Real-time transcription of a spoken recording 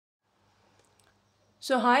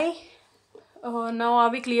So hi, now are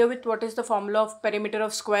we clear with what is the formula of perimeter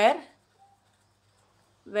of square?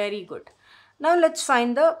 Very good. Now let's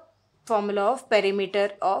find the formula of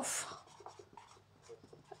perimeter of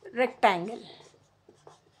rectangle.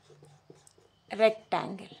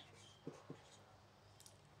 Rectangle.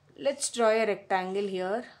 Let's draw a rectangle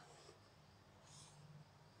here.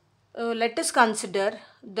 Let us consider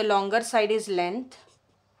the longer side is length.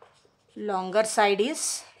 Longer side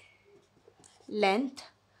is length.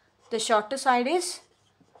 The shorter side is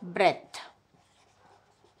breadth.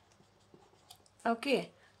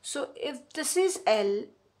 Okay, so if this is L,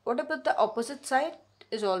 what about the opposite side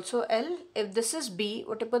is also L? If this is B,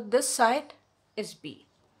 what about this side is B?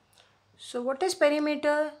 So what is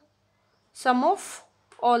perimeter? Sum of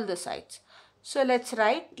all the sides. So let's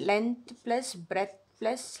write length plus breadth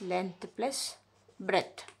plus length plus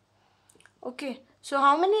breadth. Okay, so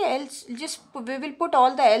how many L's? We will put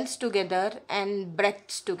all the L's together and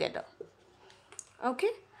breadths together. Okay,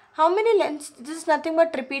 how many lengths? This is nothing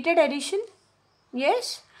but repeated addition.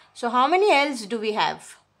 Yes. So how many L's do we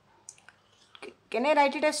have? Can I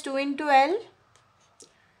write it as 2 into L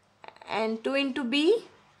and 2 into B?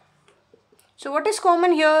 So what is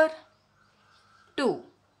common here? 2.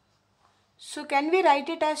 So can we write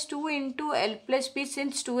it as 2 into L plus B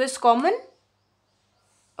since 2 is common?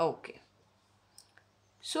 Okay.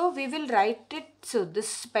 So we will write it. So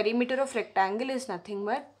this perimeter of rectangle is nothing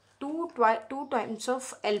but 2 times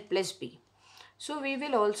of L plus B. So we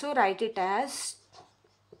will also write it as,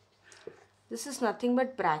 this is nothing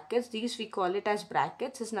but brackets. These we call it as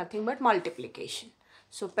brackets, is nothing but multiplication.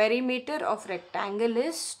 So perimeter of rectangle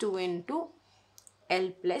is 2 into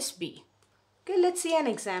L plus B. Okay, let's see an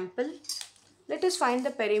example. Let us find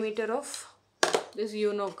the perimeter of this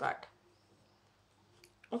Uno card.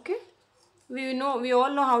 Okay, we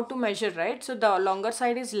all know how to measure, right? So the longer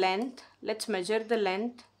side is length. Let's measure the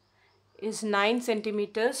length is 9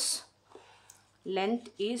 centimeters.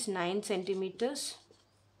 Length is 9 centimeters.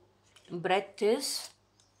 Breadth is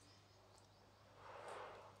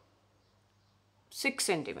 6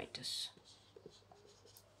 centimeters.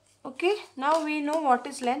 Okay, now we know what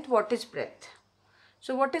is length, what is breadth.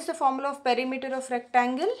 So what is the formula of perimeter of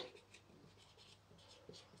rectangle?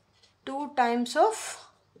 2 times of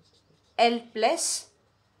L plus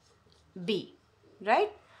B,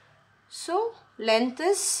 right? So length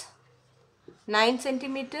is 9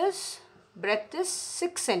 centimeters, breadth is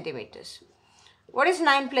 6 centimeters. What is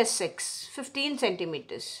 9 plus 6? 15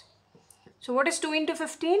 centimeters. So what is 2 into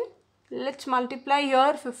 15? Let's multiply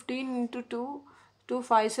here. 15 into 2. 2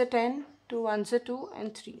 5s are 10. 2 1s are 2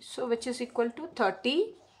 and 3. So which is equal to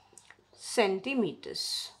 30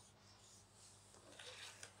 centimeters.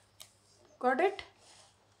 Got it?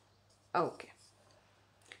 Okay.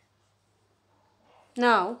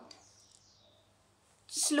 Now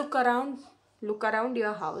just look around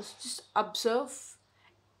your house. Just observe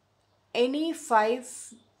any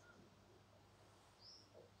 5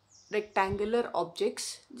 rectangular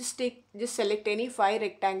objects. Just select any 5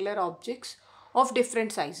 rectangular objects of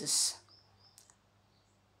different sizes.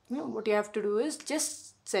 What you have to do is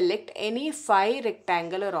just select any 5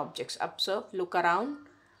 rectangular objects. Observe, look around.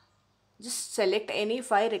 Just select any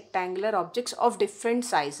 5 rectangular objects of different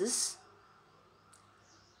sizes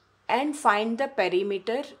and find the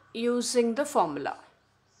perimeter using the formula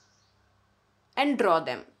and draw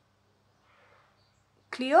them.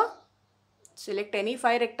 Clear? Select any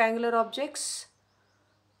 5 rectangular objects,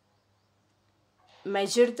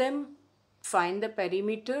 measure them, find the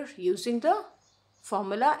perimeter using the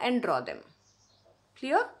formula and draw them.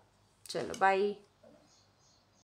 Clear? Chalo, bye.